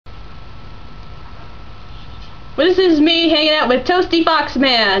This is me hanging out with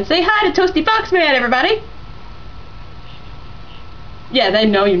ToastyFoxMan. Say hi to ToastyFoxMan, everybody. Yeah, they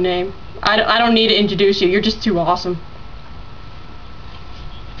know your name. I don't need to introduce you. You're just too awesome.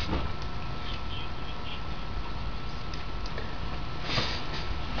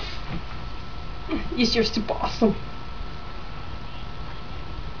 Yes, you're super awesome.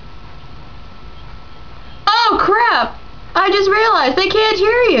 Oh crap! I just realized they can't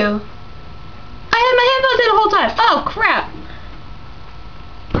hear you. I had my headphones in the whole time. Oh crap!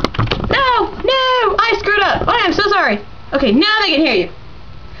 No! I screwed up. Oh, I'm so sorry. Okay, now they can hear you.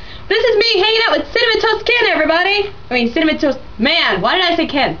 This is me hanging out with Cinnamon Toast Ken, everybody. I mean, Cinnamon Toast Man. Why did I say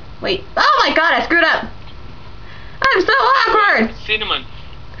Ken? Wait. Oh my God! I screwed up. I'm so awkward. Cinnamon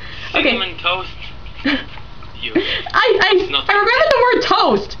Okay. toast. You. I remember the word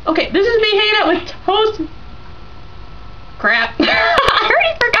toast. Okay, this is me hanging out with Toast. Crap. I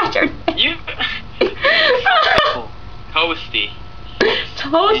already forgot your name. You. Toasty.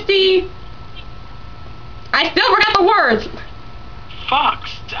 Toasty. I still forgot the words.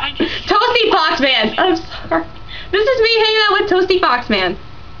 Fox. ToastyFoxMan. I'm sorry. This is me hanging out with ToastyFoxMan.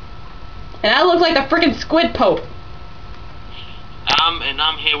 And I look like the freaking Squid Pope. And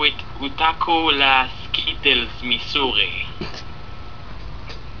I'm here with Utaku La Skittles, Missouri.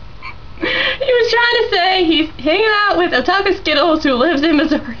 He was trying to say he's hanging out with Otaku Skittles who lives in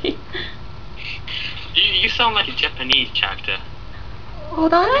Missouri. You sound like a Japanese character.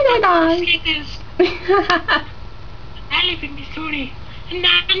 Hold on, Skittles. I live in Missouri.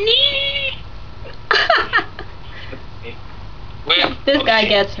 Nani? Well, This guy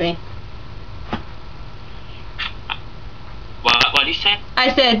gets me. What do you say?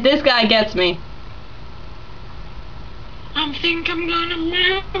 I said, this guy gets me. I think I'm gonna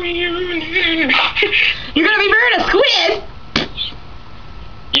marry you. You're gonna be married a squid?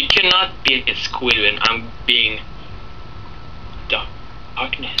 You cannot be a squid when I'm being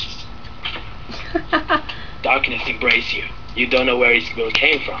darkness. Darkness embrace you. You don't know where it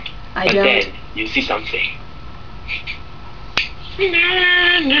came from. I but don't. Then you see something.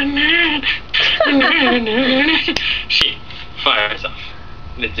 Shit. Fire us off.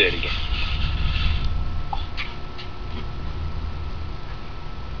 Let's do it again.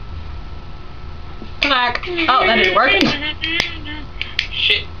 Fuck. Oh, that didn't work.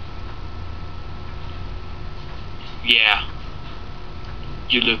 Shit. Yeah.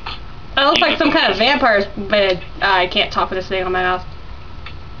 You look. I look like some kind of vampire, but I can't talk with this thing on my mouth.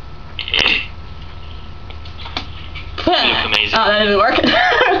 You look amazing. Oh, that didn't work.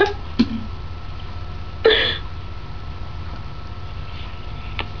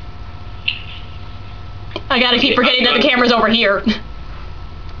 I gotta keep forgetting that the camera's over here.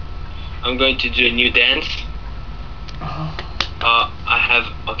 I'm going to do a new dance. I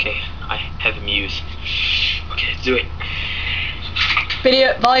have a muse. Okay, let's do it.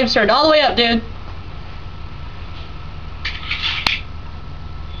 Video volume's turned all the way up, dude.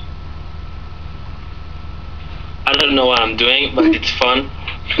 I don't know what I'm doing, but it's fun.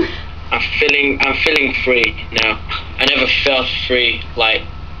 I'm feeling free now. I never felt free like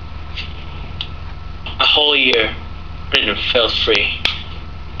a whole year. I didn't feel free,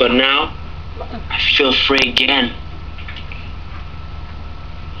 but now I feel free again.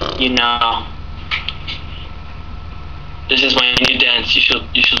 You know, this is my new dance. You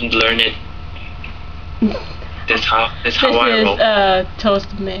should learn it. That's how I roll. This is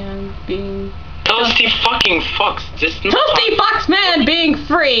Toast Man being Toasty fucking Fox. ToastyFoxMan being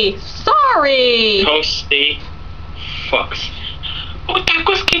free. Sorry. Toasty Fox.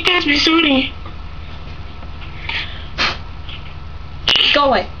 Otaku Skittles, Missouri. Go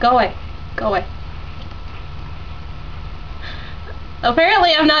away. Go away. Go away.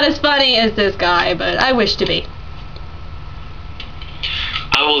 Apparently I'm not as funny as this guy, but I wish to be.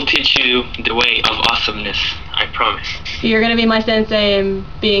 I will teach you the way of awesomeness. I promise. You're gonna be my sensei in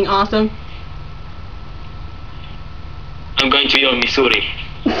being awesome? I'm going to your Missouri.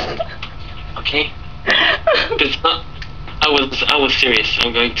 Okay? That's not. I was serious.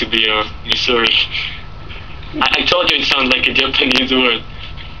 I'm going to be your Missouri. I told you it sounds like a Japanese word.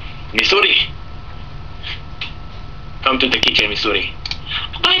 Missouri. Come to the kitchen, Missouri.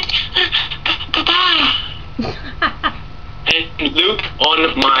 And look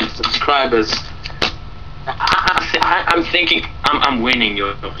on my subscribers. I'm thinking I'm winning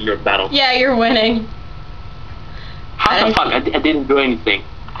your battle. Yeah, you're winning. How the fuck? I didn't do anything.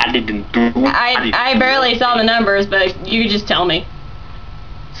 I barely saw the numbers, but you just tell me.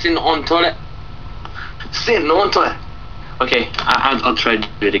 Sin on toilet. Okay, I'll try to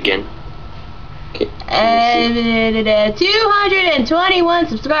do it again. Okay. 221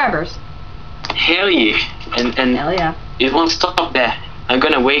 subscribers. Hell yeah. And Hell yeah. it won't stop there. I'm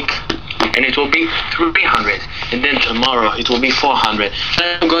gonna wake and it will be 300. And then tomorrow it will be 400.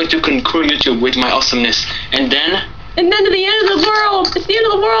 Then I'm going to conclude YouTube with my awesomeness. And then to the end of the world. It's the end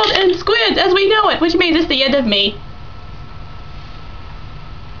of the world and squids as we know it, which means it's the end of me.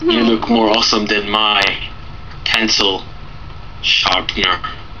 you look more awesome than my pencil sharpener.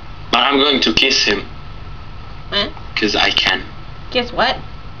 But I'm going to kiss him. What? Because I can. Guess what?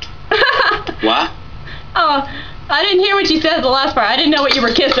 What? Oh, I didn't hear what you said the last part. I didn't know what you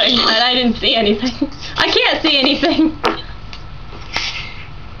were kissing, and I didn't see anything. I can't see anything.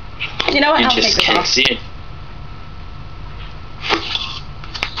 You know what? You I'll just take this can't off. see it.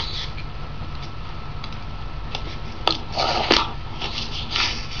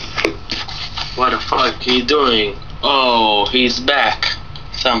 What the fuck are you doing? Oh, he's back.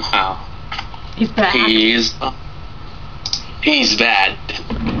 Somehow. He's back. He's bad.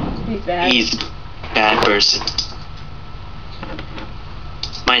 He's bad. He's a bad person.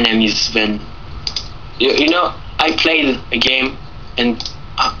 My name is Sven. You know, I played a game and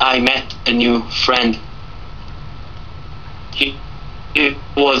I met a new friend. He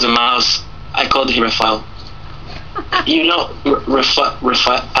was a mouse. I called him Raphael. You know, Raphael,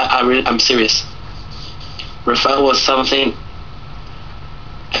 I'm serious. Raphael was something,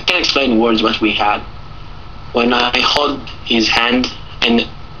 I can't explain in words what we had. When I hold his hand and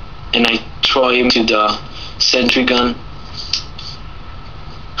I throw him to the sentry gun,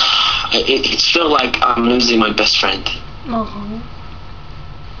 it feels like I'm losing my best friend. Aww.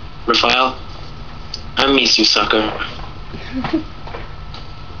 Raphael, I miss you, sucker.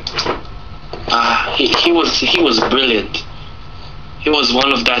 He was brilliant. He was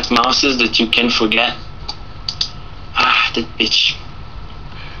one of that mouses that you can forget. That bitch.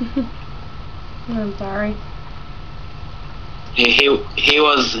 I'm sorry. He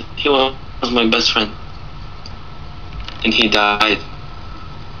was my best friend, and he died.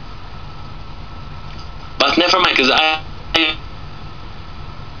 But never mind, cause I'm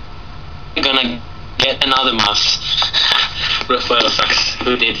gonna get another mouse. Raphael sucks.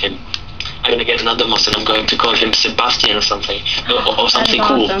 Who did him? I'm gonna get another mouse and I'm going to call him Sebastian or something. Or something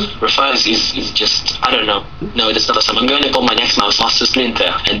cool. Awesome. Raphael is just, I don't know. No, that's not awesome. I'm going to call my next mouse Master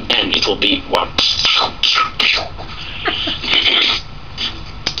Splinter, and then it will be what?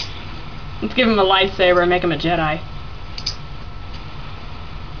 Let's give him a lightsaber and make him a Jedi.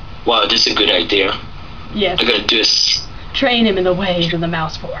 Wow, this is a good idea. Yes. I'm gonna do this. Train him in the ways of the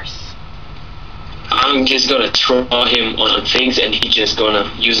Mouse Force. I'm just gonna throw him on things and he's just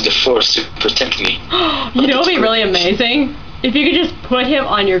gonna use the force to protect me. You know what would be really amazing? If you could just put him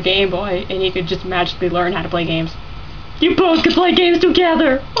on your Game Boy and he could just magically learn how to play games. You both could play games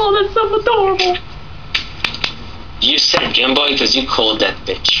together! Oh, that's so adorable! You said Game Boy because you called that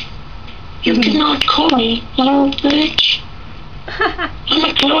bitch. You cannot call me little bitch. I'm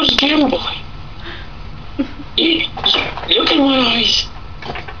a close Game Boy. Look at my eyes.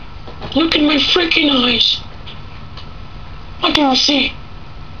 Look at my freaking eyes. What do you see?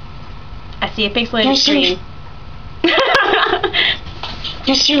 I see a pixelated screen.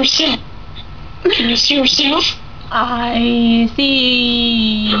 You see yourself? Can you see yourself? I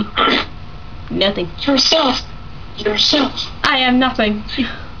see nothing. Yourself. I am nothing.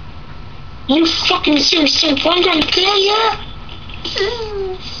 You fucking see yourself. I'm gonna kill you.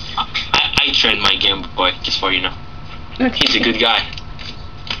 I trained my Game Boy, just for you know. Okay. He's a good guy.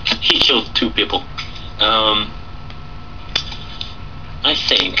 He killed 2 people. I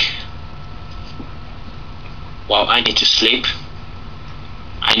think. Wow, I need to sleep.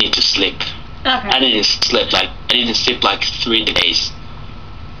 I Okay. didn't sleep like 3 days.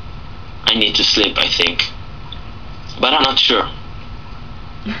 I need to sleep, I think. But I'm not sure.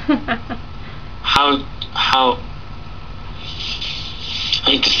 How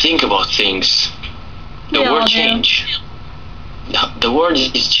I need to think about things. The We all world do. change. The world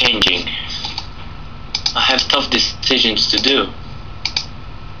is changing. I have tough decisions to do.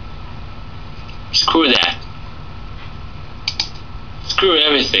 Screw that. Screw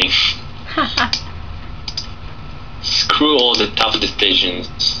everything. Screw all the tough decisions.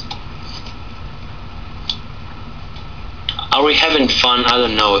 Are we having fun? I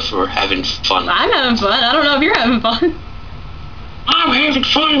don't know if we're having fun. I'm having fun. I don't know if you're having fun. I'm having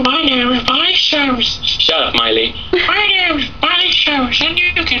fun. My name is Miley Cyrus. Shut up, Miley. My name is Miley Cyrus, and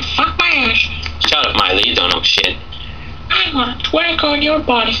you can fuck my ass. Shut up, Miley. You don't know shit. I'm gonna twerk on your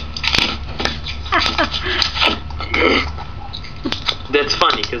body. That's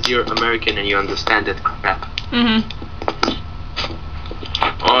funny, because you're American and you understand that crap. Mhm.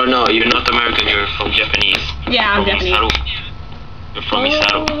 Oh no, you're not American. You're from Japanese. Yeah, I'm from Japanese. Isaru. You're from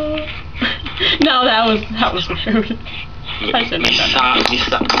Isaru. No, that was rude. I shouldn't have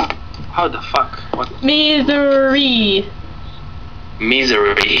done that. How the fuck? What? Misery.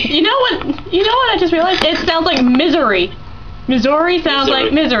 Misery. You know what? You know what? I just realized it sounds like misery. Missouri sounds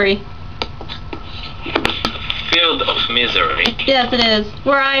like misery. Field of misery. Yes, it is.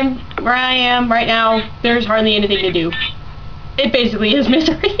 Where I am right now, there's hardly anything to do. It basically is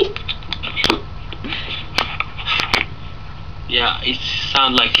misery. Yeah, it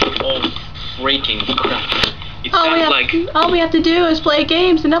sounds like all freaking crap. It sounds like all we have to do is play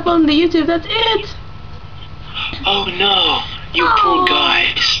games and upload them to YouTube. That's it. Oh no, you poor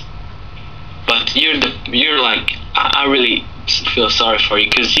guys. But you're like I really feel sorry for you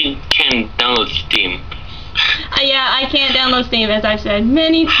because you can't download Steam. Yeah, I can't download Steam, as I've said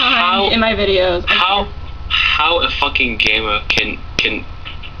many times in my videos. How a fucking gamer can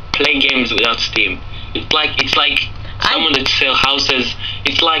play games without Steam? It's like someone that sell houses.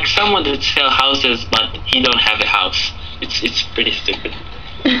 It's like someone that sell houses, but he don't have a house. It's pretty stupid.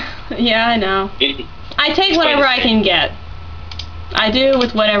 Yeah, I know. I take whatever I can get. I do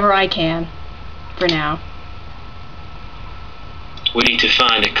with whatever I can, for now. We need to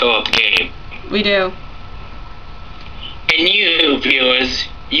find a co-op game. We do. And you, viewers,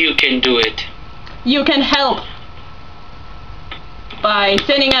 you can do it. You can help by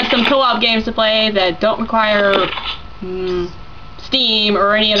sending us some co-op games to play that don't require Steam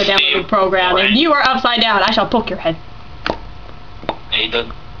or any other downloaded program. Right. If you are upside down, I shall poke your head. Hey,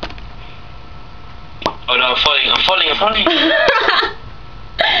 don't. Oh no, I'm falling.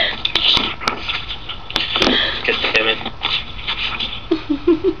 God damn it.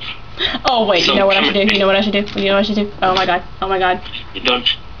 Oh wait, you know what I should do? Oh my god. You don't.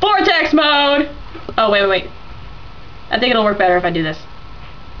 Vortex mode! Oh wait. I think it'll work better if I do this.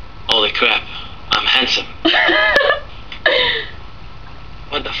 Holy crap, I'm handsome.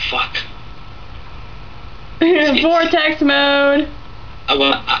 What the fuck? Vortex mode!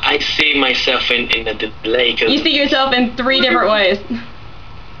 Well, I see myself in the delay. You see yourself in 3 different ways.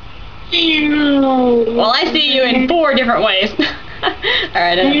 Well, I see you in 4 different ways.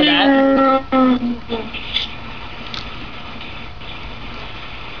 Alright, enough of that.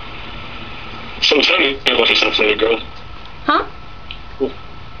 So tell me about yourself later, girl. Huh?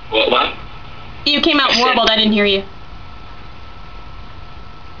 What? You came out warbled, I didn't hear you.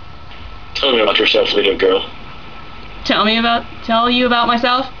 Tell me about yourself later, girl. Tell you about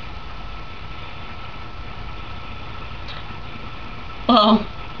myself? Well,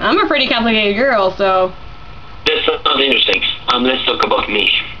 I'm a pretty complicated girl, so... That's not interesting. Let's talk about me.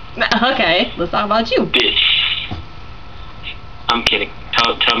 Okay, let's talk about you. Bitch. I'm kidding.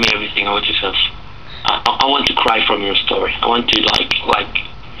 Tell me everything about yourself. I want to cry from your story. I want to like.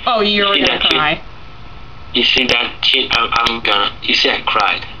 Oh, you're gonna cry. You see that shit? I'm gonna. You see, I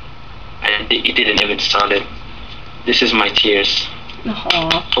cried. It didn't even started. This is my tears.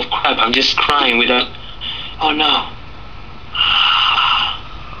 Aww. Oh crap! I'm just crying without. Oh no.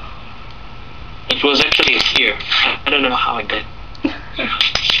 It was actually a tear. I don't know how I did.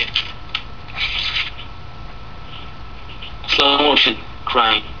 Shit. Slow motion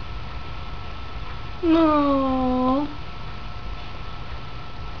crying. No.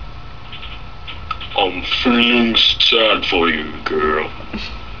 I'm feeling sad for you, girl.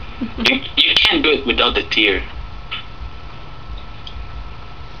 you can't do it without the tear.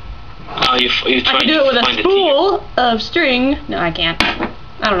 You I can do it with a spool of string. No, I can't.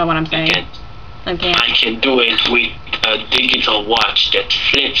 I don't know what I'm saying. I can't. I can do it with a digital watch that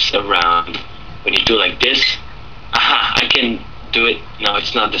flips around. When you do like this, I can do it. No,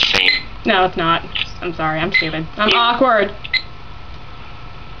 it's not the same. No, it's not. I'm sorry. I'm stupid. I'm awkward.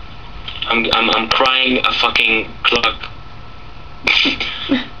 I'm crying a fucking clock.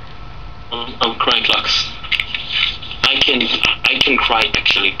 I'm crying clocks. I can cry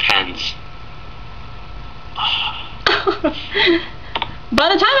actually pens. By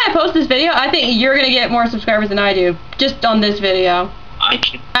the time I post this video, I think you're gonna get more subscribers than I do. Just on this video.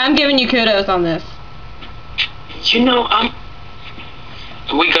 I'm giving you kudos on this. You know,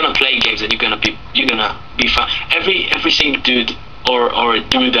 we're gonna play games and you're gonna be fun. Every single dude or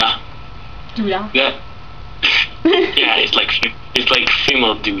duda. Duda. Yeah. Yeah, it's like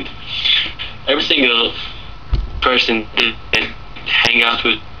female dude. Every single person that hang out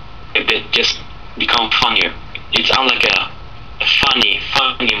with a bit just become funnier. It sounds like a funny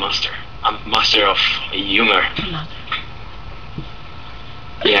master. I'm master of humor.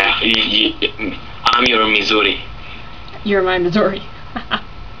 Yeah, I'm your Missouri. You're my Missouri.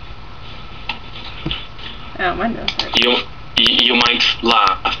 Oh, my nose hurts. You might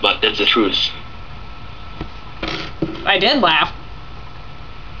laugh, but that's the truth. I did laugh.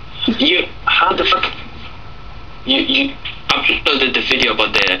 How the fuck? You uploaded the video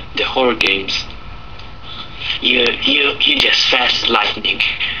about the horror games. You just fast lightning,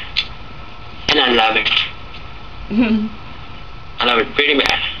 and I love it. I love it pretty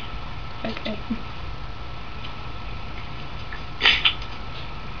bad. Okay.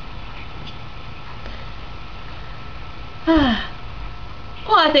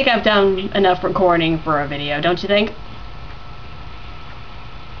 Well, I think I've done enough recording for a video, don't you think?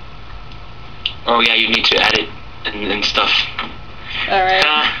 Oh yeah, you need to edit and stuff. Alright.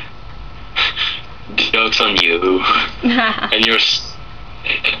 Jokes on you. and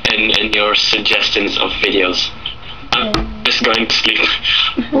your suggestions of videos. I'm just going to sleep.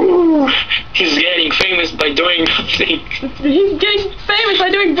 Ooh, he's getting famous by doing nothing. He's getting famous by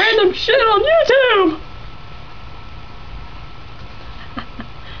doing random shit on YouTube.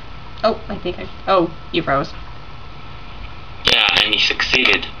 Oh, I think oh, you froze. Yeah, and he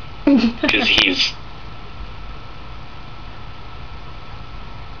succeeded. Because he's...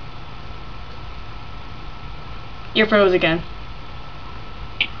 You're froze again.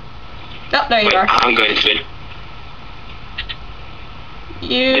 Oh, there you are. I'm going to it.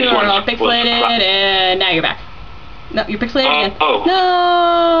 You are all pixelated, and now you're back. No, you're pixelated again. Oh.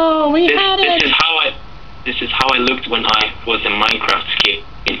 No, we had it. This is how I looked when I was in Minecraft game.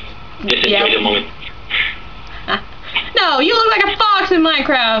 Just enjoy the moment. No, you look like a fox in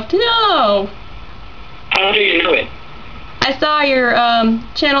Minecraft. No. How do you know it? I saw your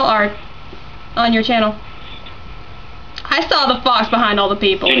channel art on your channel. I saw the fox behind all the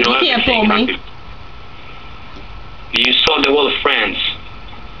people. You can't fool me. You saw the wall of friends.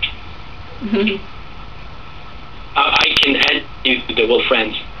 I can add you to the wall of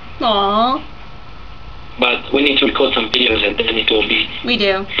friends. Aww. But we need to record some videos and then it will be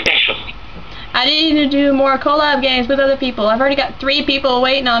special. I need to do more collab games with other people. I've already got 3 people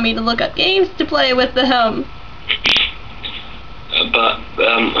waiting on me to look up games to play with them. I'm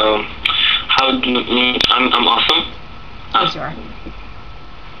awesome. Yes, you are.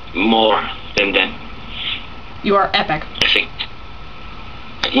 More than that. You are epic. I think.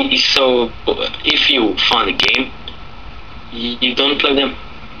 So, if you find a game, you don't play them.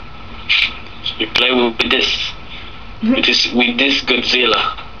 You play with this. with this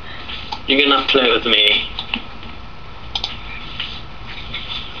Godzilla. You're gonna play with me.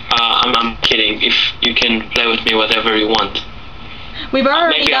 I'm kidding. If you can play with me whatever you want. We've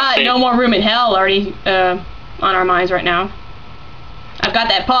already got No More Room in Hell already on our minds right now. I've got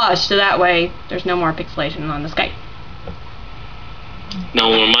that paused so that way there's no more pixelation on the Skype. No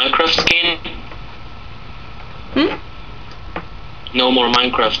more Minecraft skin? No more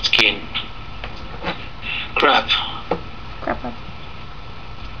Minecraft skin. Crap.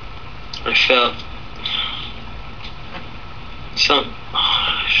 I felt some...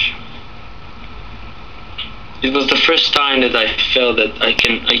 It was the first time that I felt that I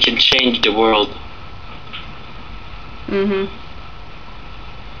can change the world.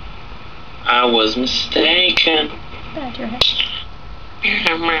 I was mistaken. That's your head.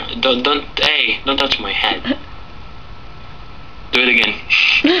 Don't touch my head. Do it again.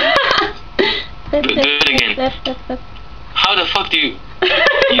 do it again. How the fuck do you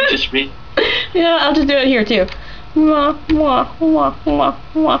just read? Yeah, I'll just do it here too. Mwah, mwah, mwah, mwah,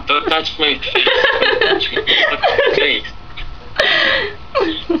 mwah. Don't touch my face.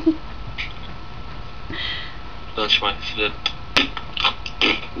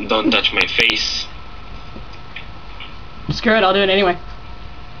 Don't touch my face. Screw it, I'll do it anyway.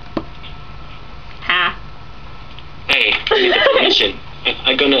 Ha. Hey, permission.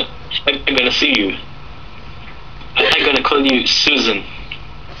 I'm gonna see you. I'm gonna call you Susan.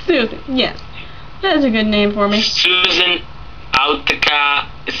 Susan, yes. That's a good name for me. Susan Autaka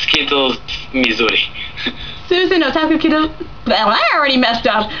Skittles, Missouri. Susan Otaku Skittles. Well, I already messed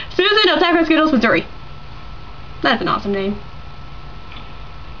up. Susan Otaku Skittles, Missouri. That's an awesome name.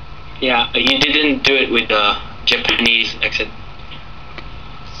 Yeah, you didn't do it with the Japanese accent.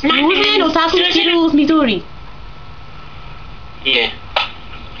 Susan Otaku Skittles, Missouri. Yeah.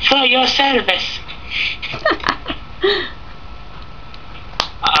 For your service.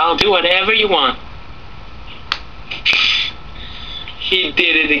 I'll do whatever you want. He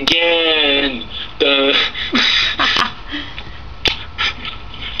did it again.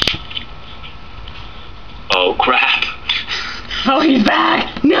 Oh crap. Oh, he's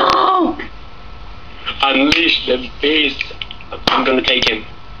back. No. Unleash the beast. I'm gonna take him.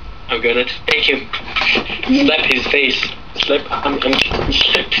 Slap his face. Slap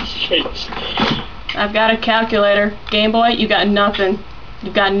his face. I've got a calculator. Game Boy, you got nothing.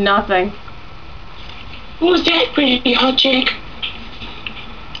 You got nothing. Who's that pretty hot chick?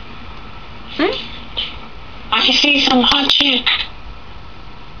 I see some hot chick.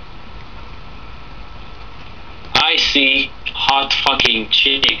 I see hot fucking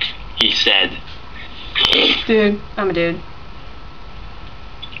chick, he said. Dude, I'm a dude.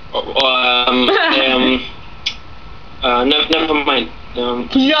 Never mind.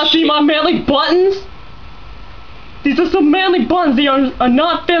 Can you not see my manly buttons? These are some manly buttons. They are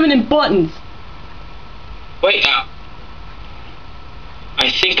not feminine buttons. Wait, I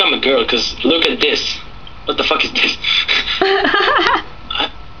think I'm a girl, cause look at this. What the fuck is this?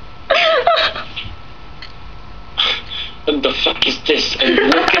 What the fuck is this? And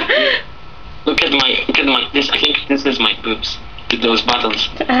look at my this. I think this is my boobs. With those buttons.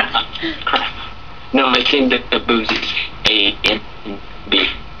 Crap. No, I think that the boobs is A and B.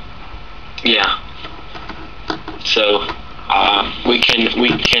 Yeah. So we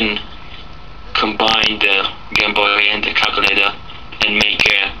can combine the Game Boy and the calculator and make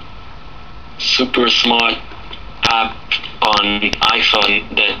a super smart app on iPhone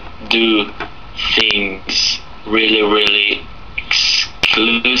that do things really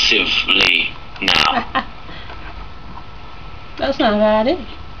exclusively now. That's not a bad idea.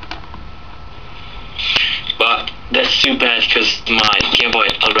 But that's too bad because my Game Boy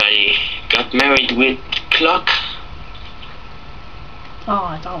already got married with clock.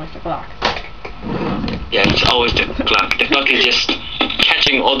 Oh, it's always the clock. Yeah, it's always the clock. The clock is just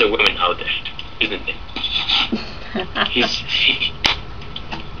catching all the women out there, isn't it? He's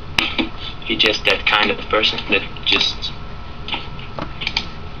just that kind of person that just...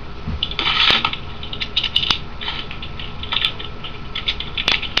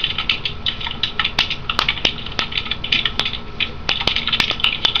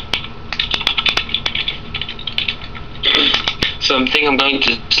 So I think I'm going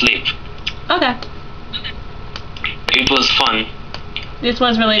to sleep. Okay. It was fun. This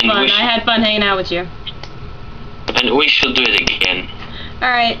was really fun. I had fun hanging out with you. And we should do it again.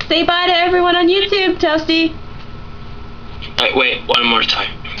 Alright, say bye to everyone on YouTube, Toasty. Wait, one more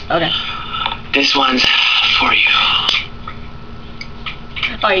time. Okay. This one's for you.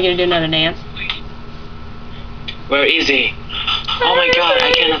 Oh, you're gonna do another dance? Where is he? Oh my god,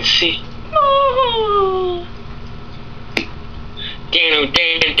 I cannot see. Oh.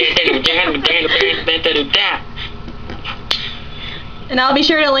 And I'll be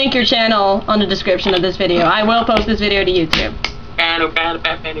sure to link your channel on the description of this video. I will post this video to YouTube.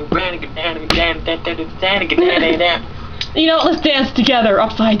 You know, let's dance together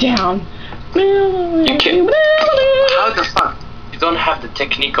upside down. You can. How the fuck? You don't have the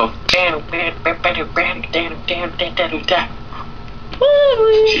technique of.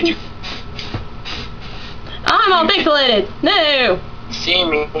 I'm all pixelated. No. See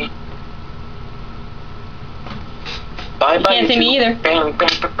me. Bye bye. You can't see me either. Bye,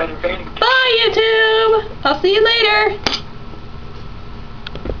 YouTube. I'll see you later.